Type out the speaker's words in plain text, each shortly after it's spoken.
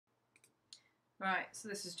Right, so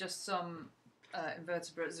this is just some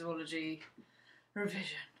invertebrate zoology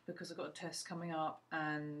revision because I've got a test coming up,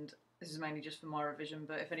 and this is mainly just for my revision,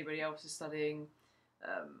 but if anybody else is studying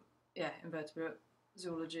invertebrate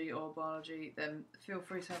zoology or biology, then feel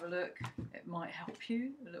free to have a look. It might help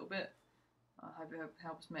you a little bit. I hope it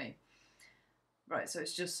helps me. Right, so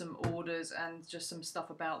it's just some orders and just some stuff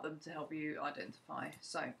about them to help you identify.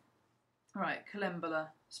 So, right, Collembola,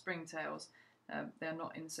 springtails. They're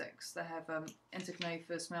not insects. They have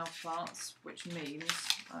entognathous mouthparts, which means,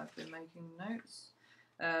 I've been making notes,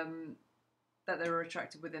 that they're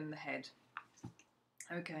retracted within the head.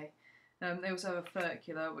 Okay. They also have a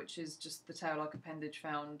furcula, which is just the tail-like appendage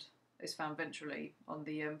found ventrally on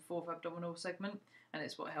the fourth abdominal segment, and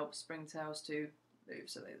it's what helps springtails to move.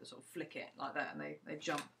 So they sort of flick it like that, and they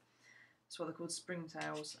jump. That's why they're called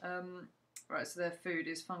springtails. Right, so their food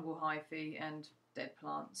is fungal hyphae and dead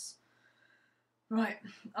plants. Right,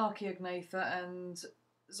 Archaeognatha and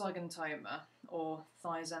Zygentoma, or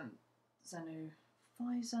Thyssanura.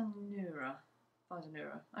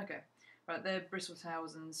 Okay. Right, they're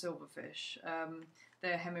bristletails and silverfish.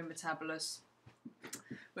 They're hemimetabolous,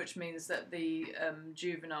 which means that the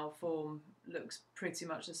juvenile form looks pretty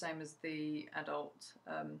much the same as the adult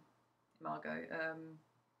imago.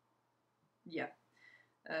 There's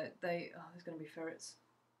going to be ferrets.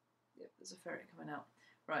 Yep, there's a ferret coming out.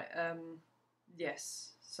 Right,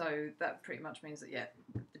 yes, so that pretty much means that,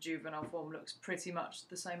 the juvenile form looks pretty much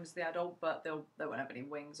the same as the adult, but they won't have any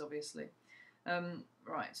wings, obviously.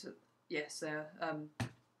 Right, so yes, they're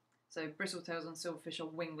so bristletails and silverfish are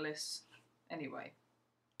wingless anyway,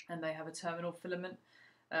 and they have a terminal filament,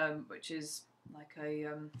 which is like a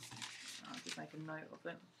I'll just make a note of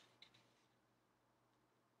it.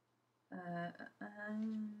 Terminal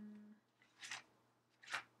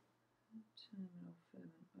filament. Where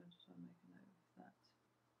did I make a note of that?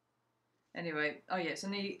 Anyway, it's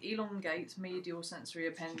an elongate medial sensory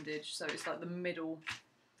appendage, so it's like the middle.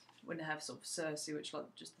 When they have sort of cerci, which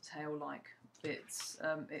like just the tail-like bits,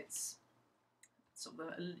 it's sort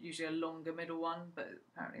of usually a longer middle one, but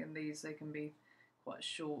apparently in these they can be quite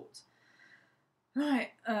short.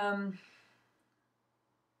 Right, Ephemeroptera.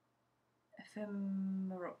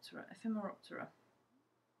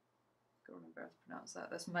 Got to remember how to pronounce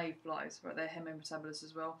that. That's mayflies, right? They're hemimetabolous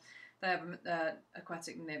as well. They have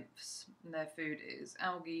aquatic nymphs, and their food is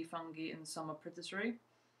algae, fungi, and some are predatory.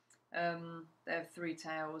 They have 3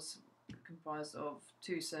 tails comprised of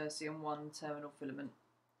 2 cerci and 1 terminal filament,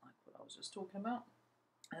 like what I was just talking about.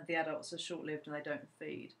 And the adults are short-lived and they don't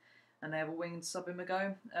feed. And they have a winged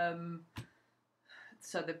subimago.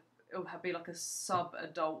 So it'll be like a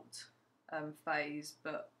sub-adult phase,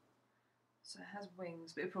 but so it has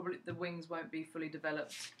wings, but the wings won't be fully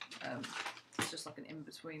developed. It's just like an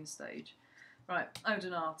in-between stage. Right,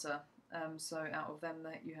 Odonata. So out of them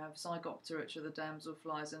that you have Zygoptera, which are the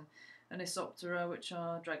damselflies, and Anisoptera, which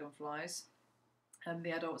are dragonflies.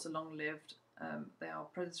 The adults are long-lived. They are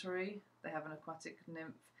predatory. They have an aquatic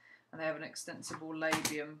nymph, and they have an extensible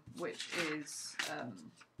labium, which is another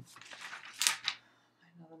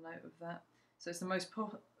note of that. So it's the most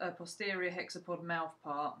posterior hexapod mouth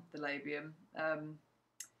part, the labium,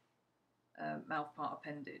 mouth part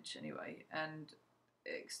appendage anyway, and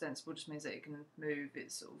extensible just means that it can move.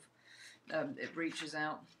 It's sort of it reaches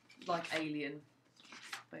out like alien,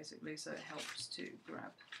 basically, so it helps to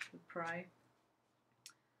grab the prey.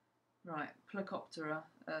 Right, Plecoptera,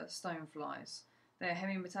 stoneflies. They're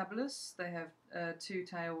hemimetabolous. They have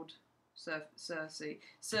 2-tailed cerci.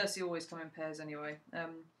 Cerci always come in pairs anyway.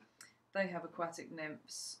 They have aquatic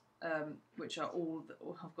nymphs, which are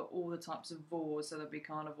have got all the types of vores. So there'll be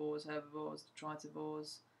carnivores, herbivores,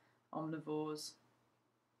 detritivores, omnivores.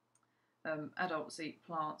 Adults eat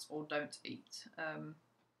plants or don't eat.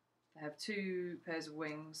 They have 2 pairs of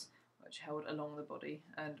wings, which are held along the body,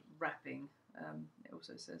 and wrapping, it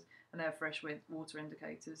also says. And they have fresh water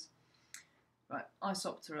indicators. Right,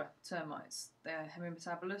 Isoptera, termites. They're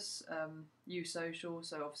hemimetabolous, eusocial,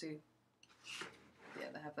 so obviously,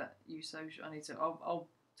 they have that eusocial. I'll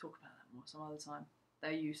talk about that more some other time.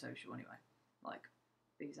 They're eusocial anyway, like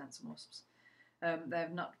bees, ants, and wasps. They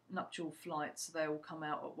have nuptial flights, so they all come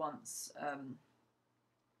out at once. And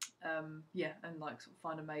like sort of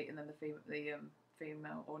find a mate, and then the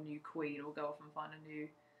female or new queen will go off and find a new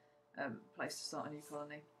place to start a new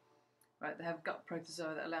colony. Right, they have gut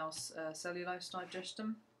protozoa that allows cellulose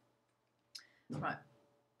digestion. Right,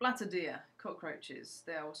 Blattodea, cockroaches.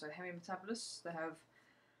 They are also hemimetabolous. They have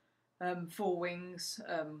 4 wings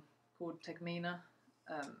called tegmina.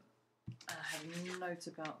 I have a note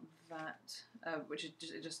about that, which is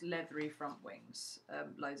just leathery front wings.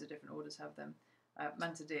 Loads of different orders have them.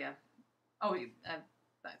 Mantodea Oh,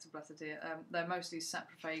 back to Blattodea. They're mostly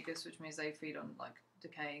saprophagous, which means they feed on like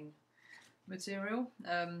decaying material.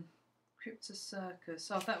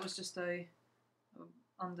 Cryptocercus. Oh, that was just I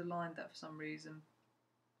underlined that for some reason.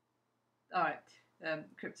 All right.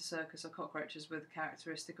 Cryptocercus are cockroaches with a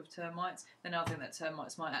characteristic of termites. Then I think that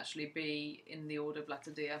termites might actually be in the order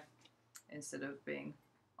Blattodea instead of being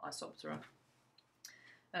Isoptera.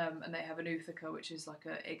 And they have an ootheca, which is like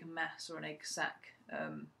an egg mass or an egg sac,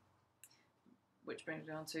 which brings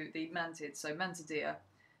me on to the mantids. So Mantidea,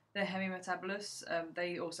 they're hemimetabolous.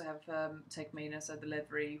 They also have tegmina, so the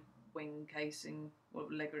leathery wing casing, or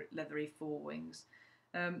leathery forewings.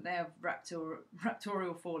 They have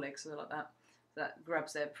raptorial forelegs, so they're like that. That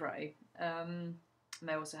grabs their prey. And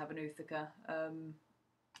they also have an ootheca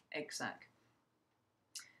egg sac.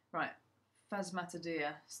 Right,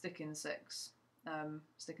 Phasmatodea, stick insects,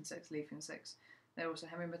 leaf insects. They're also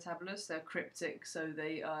hemimetabolous. They're cryptic, so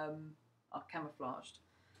they are camouflaged.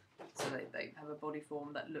 So they have a body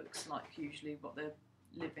form that looks like usually what they're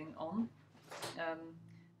living on. They're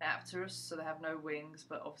apterous, so they have no wings,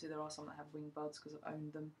 but obviously there are some that have wing buds because I've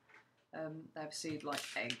owned them. They have seed-like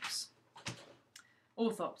eggs.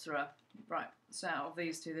 Orthoptera. Right, so out of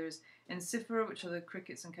these two, there is Ensiphera, which are the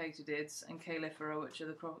crickets and katydids, and Calyphera, which are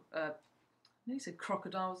the you said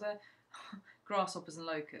crocodiles there? Grasshoppers and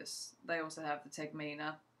locusts. They also have the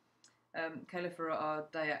tegmina. Calyphera are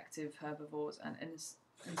day-active herbivores, and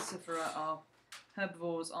Ensiphera are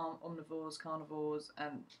herbivores, omnivores, carnivores,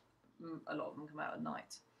 and a lot of them come out at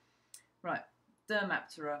night. Right,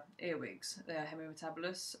 Dermaptera, earwigs. They are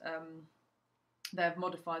hemimetabolous. They have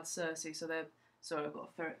modified cerci, so they're... Sorry, I've got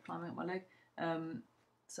a ferret climbing up my leg.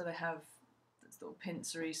 So they have this little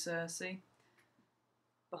pincery cerci.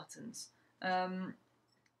 Buttons.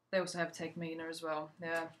 They also have tegmina as well.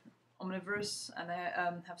 They're omnivorous, and they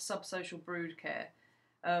have subsocial brood care.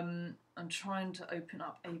 I'm trying to open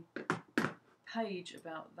up a page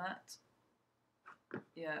about that.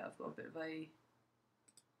 Yeah, I've got a bit of a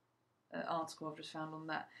article I've just found on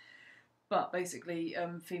that. But basically,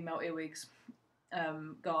 female earwigs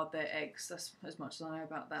guard their eggs. That's as much as I know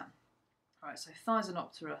about that. Alright, so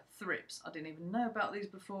Thysanoptera, thrips. I didn't even know about these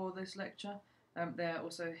before this lecture. They're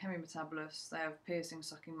also hemimetabolous. They have piercing,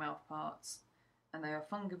 sucking mouth parts, and they are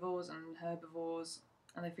fungivores and herbivores,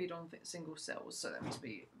 and they feed on single cells, so that must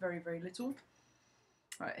be very, very little.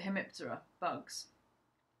 Right, Hemiptera, bugs.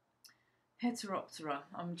 Heteroptera,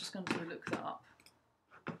 I'm just going to look that up.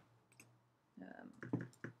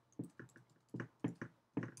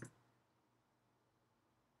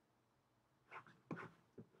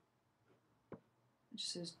 It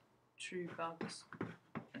just says true bugs,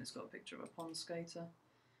 and it's got a picture of a pond skater.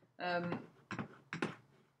 And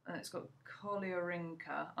it's got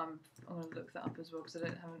Coliorinca. I'm going to look that up as well because I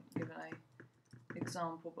haven't given a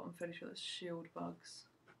example, but I'm fairly sure that's shield bugs.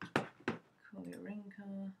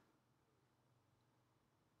 Coliorinca.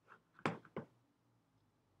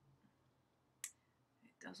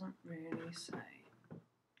 It doesn't really say.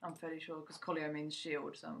 I'm fairly sure because colio means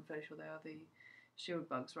shield, so I'm fairly sure they are the shield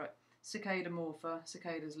bugs, right? Cicada morpha,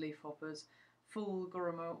 cicadas, leaf hoppers,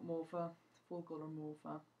 fulguromorpha,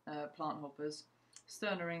 plant hoppers,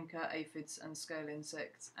 Sternorinca, aphids and scale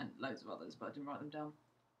insects, and loads of others, but I didn't write them down.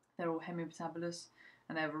 They're all hemimetabolous,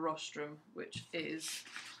 and they have a rostrum, which is...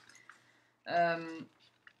 oh,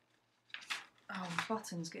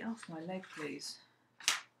 buttons, get off my leg, please.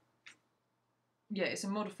 Yeah, it's a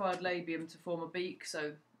modified labium to form a beak,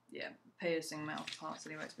 so, yeah, piercing mouth parts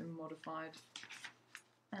anyway, it's been modified.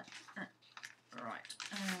 Right.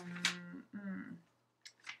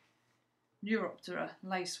 Neuroptera,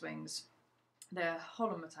 lacewings. They're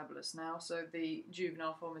holometabolous now, so the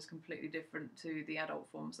juvenile form is completely different to the adult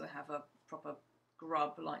forms. They have a proper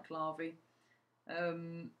grub-like larvae. I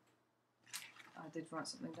did write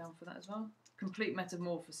something down for that as well. Complete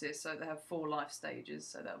metamorphosis, so they have 4 life stages,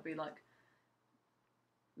 so that would be like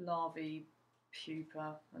larvae,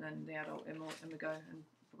 pupa, and then the adult imago, and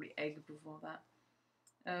probably egg before that.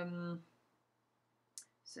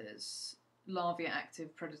 Says larvae are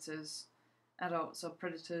active predators. Adults are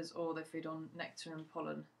predators, or they feed on nectar and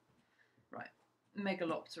pollen. Right.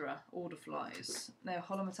 Megaloptera, order flies. They're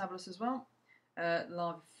holometabolous as well.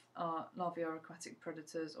 Larvae are aquatic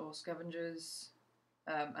predators or scavengers,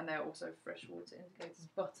 and they're also freshwater indicators.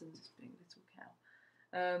 Buttons, it's being a little cow.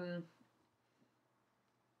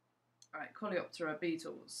 Alright, Coleoptera,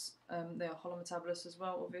 beetles. They are holometabolous as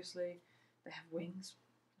well, obviously. They have wings.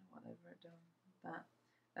 I don't know why they wrote down that.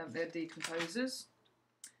 They're decomposers.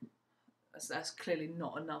 That's clearly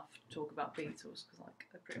not enough to talk about beetles, because like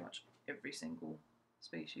they're pretty much every single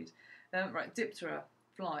species. Right, Diptera,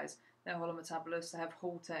 flies. They're holometabolists. They have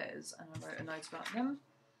halteres, and I wrote a note about them,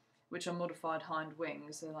 which are modified hind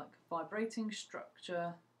wings. They're like vibrating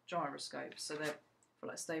structure gyroscopes, so they're for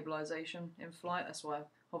like stabilisation in flight. That's why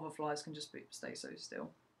hoverflies can just stay so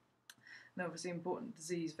still. And they're obviously important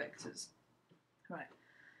disease vectors. Right.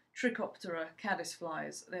 Trichoptera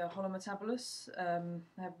caddisflies. They are holometabolists.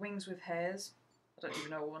 They have wings with hairs. I don't even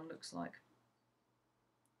know what one looks like.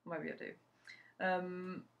 Maybe I do.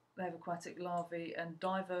 They have aquatic larvae and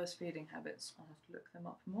diverse feeding habits. I'll have to look them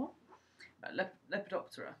up more.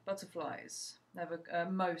 Lepidoptera, butterflies. They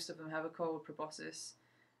have most of them have a coiled proboscis.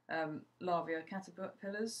 Larvae are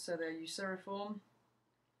caterpillars, so they're useriform.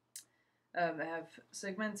 They have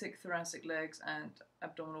segmentic thoracic legs and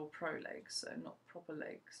abdominal prolegs, so not proper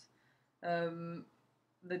legs.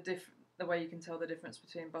 The way you can tell the difference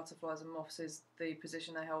between butterflies and moths is the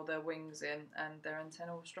position they hold their wings in and their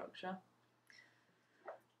antennal structure.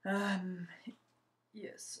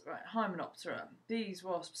 Yes, right. Hymenoptera, bees,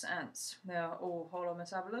 wasps, ants. They are all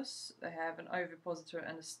holometabolists. They have an ovipositor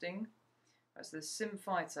and a sting. Right, so there's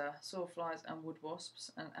symphyta, sawflies and wood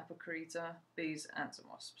wasps, and apocrita, bees, ants, and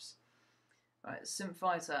wasps. Right,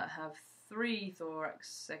 symphyta have 3 thorax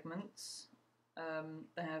segments.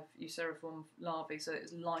 They have useriform larvae, so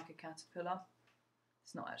it's like a caterpillar.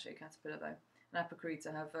 It's not actually a caterpillar though. And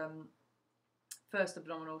apocrita have first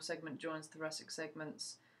abdominal segment joins thoracic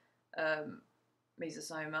segments,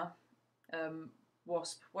 mesosoma,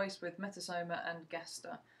 wasp, waist with metasoma and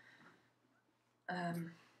gaster.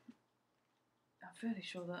 I'm fairly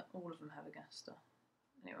sure that all of them have a gaster.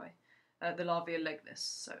 Anyway, the larvae are legless,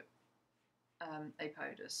 so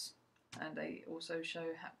apodous, and they also show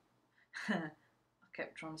I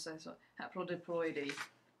kept trying to say this, haplodiploidy.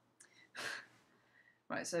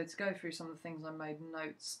 Right, so to go through some of the things I made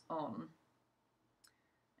notes on.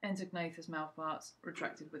 Entognathous mouthparts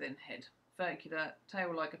retracted within head. Verticular,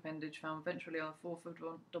 tail-like appendage found ventrally on the 4th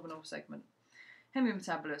abdominal segment.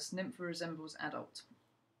 Hemimetabolous, nympha resembles adult.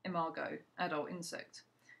 Imago, adult insect.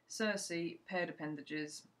 Cerci, paired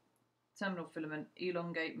appendages. Terminal filament,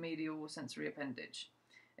 elongate medial sensory appendage.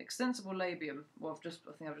 Extensible labium, well I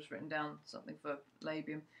think I've just written down something for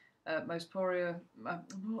labium. Most posterior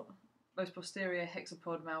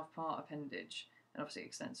hexapod mouthpart appendage. And obviously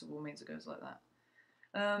extensible means it goes like that.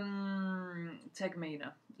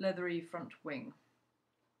 Tegmina, leathery front wing.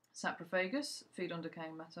 Saprophagus, feed on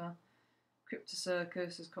decaying matter.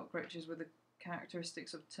 Cryptocercus is cockroaches with the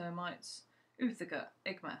characteristics of termites. Uthica,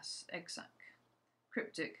 egg mass, egg sac.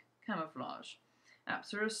 Cryptic, camouflage.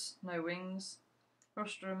 Apterus, no wings.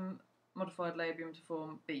 Rostrum, modified labium to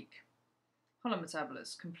form beak.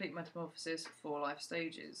 Holometabulus, complete metamorphosis, 4 life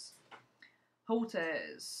stages.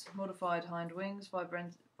 Halteres, modified hind wings,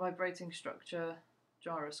 vibrating structure,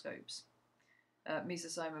 gyroscopes.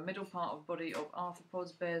 Mesosoma, middle part of body of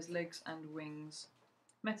arthropods, bears legs and wings.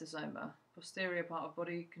 Metasoma, posterior part of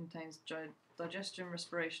body, contains digestion,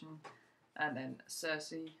 respiration, and then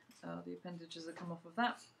cerci, the appendages that come off of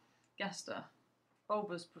that. Gaster,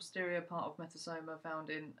 bulbous posterior part of metasoma found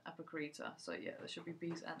in apocrita. So yeah, there should be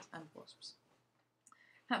bees, ants, and wasps.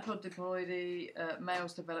 Haplodiploidy,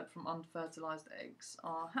 males developed from unfertilised eggs,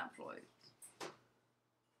 are haploids.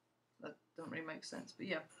 That doesn't really make sense, but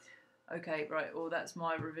yeah. Okay, right, well that's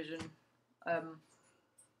my revision,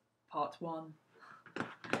 part 1.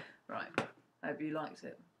 Right, hope you liked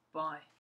it. Bye.